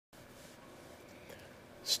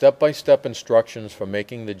Step-by-step instructions for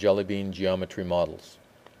making the Jellybean geometry models.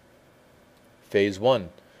 Phase 1.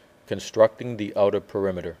 Constructing the outer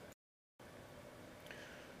perimeter.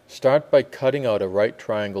 Start by cutting out a right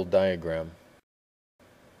triangle diagram.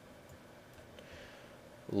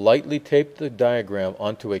 Lightly tape the diagram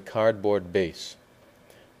onto a cardboard base.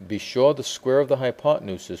 Be sure the square of the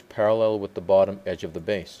hypotenuse is parallel with the bottom edge of the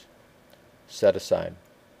base. Set aside.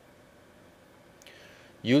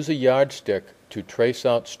 Use a yardstick to trace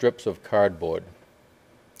out strips of cardboard.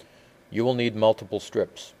 You will need multiple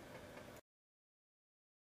strips.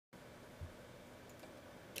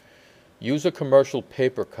 Use a commercial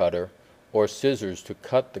paper cutter or scissors to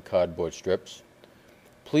cut the cardboard strips.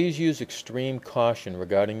 Please use extreme caution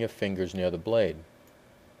regarding your fingers near the blade.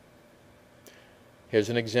 Here's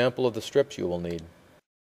an example of the strips you will need.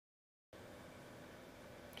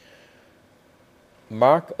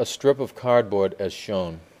 Mark a strip of cardboard as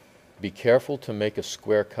shown. Be careful to make a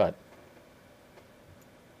square cut.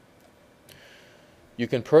 You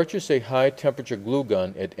can purchase a high-temperature glue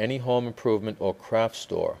gun at any home improvement or craft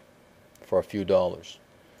store for a few dollars.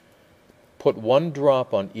 Put one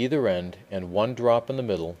drop on either end and one drop in the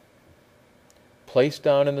middle. Place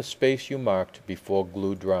down in the space you marked before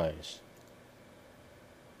glue dries.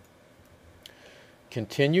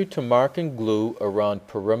 Continue to mark and glue around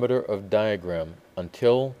perimeter of diagram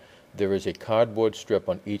until there is a cardboard strip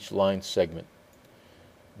on each line segment.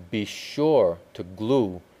 Be sure to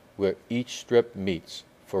glue where each strip meets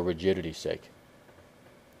for rigidity's sake.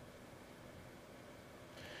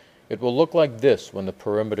 It will look like this when the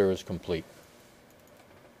perimeter is complete.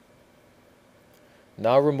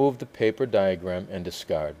 Now remove the paper diagram and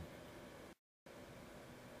discard.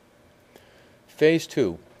 Phase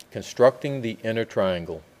 2. Constructing the inner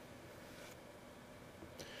triangle.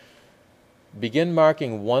 Begin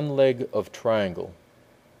marking one leg of triangle.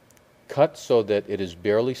 Cut so that it is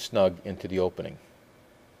barely snug into the opening.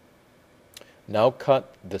 Now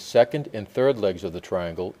cut the second and third legs of the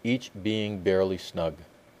triangle, each being barely snug.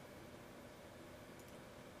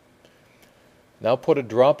 Now put a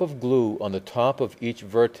drop of glue on the top of each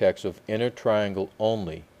vertex of inner triangle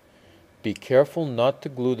only. Be careful not to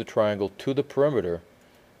glue the triangle to the perimeter,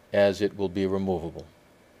 as it will be removable.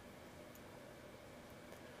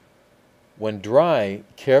 When dry,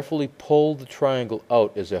 carefully pull the triangle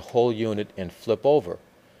out as a whole unit and flip over.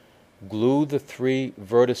 Glue the 3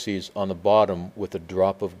 vertices on the bottom with a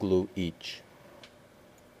drop of glue each.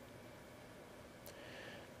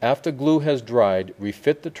 After glue has dried,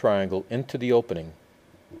 refit the triangle into the opening.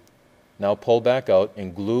 Now pull back out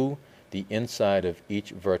and glue the inside of each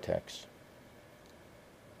vertex.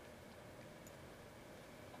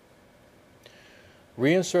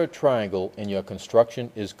 Reinsert triangle and your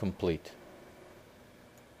construction is complete.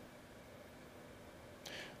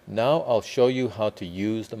 Now I'll show you how to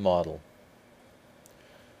use the model.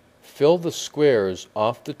 Fill the squares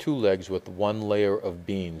off the 2 legs with 1 layer of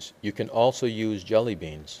beans. You can also use jelly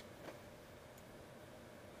beans.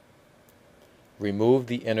 Remove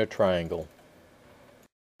the inner triangle.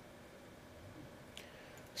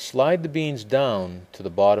 Slide the beans down to the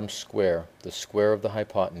bottom square, the square of the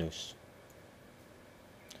hypotenuse.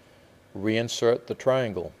 Reinsert the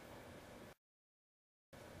triangle.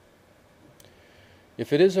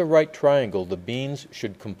 If it is a right triangle, the beans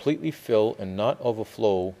should completely fill and not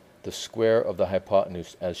overflow the square of the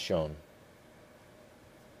hypotenuse as shown.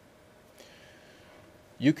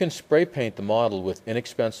 You can spray paint the model with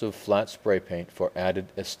inexpensive flat spray paint for added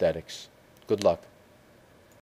aesthetics. Good luck.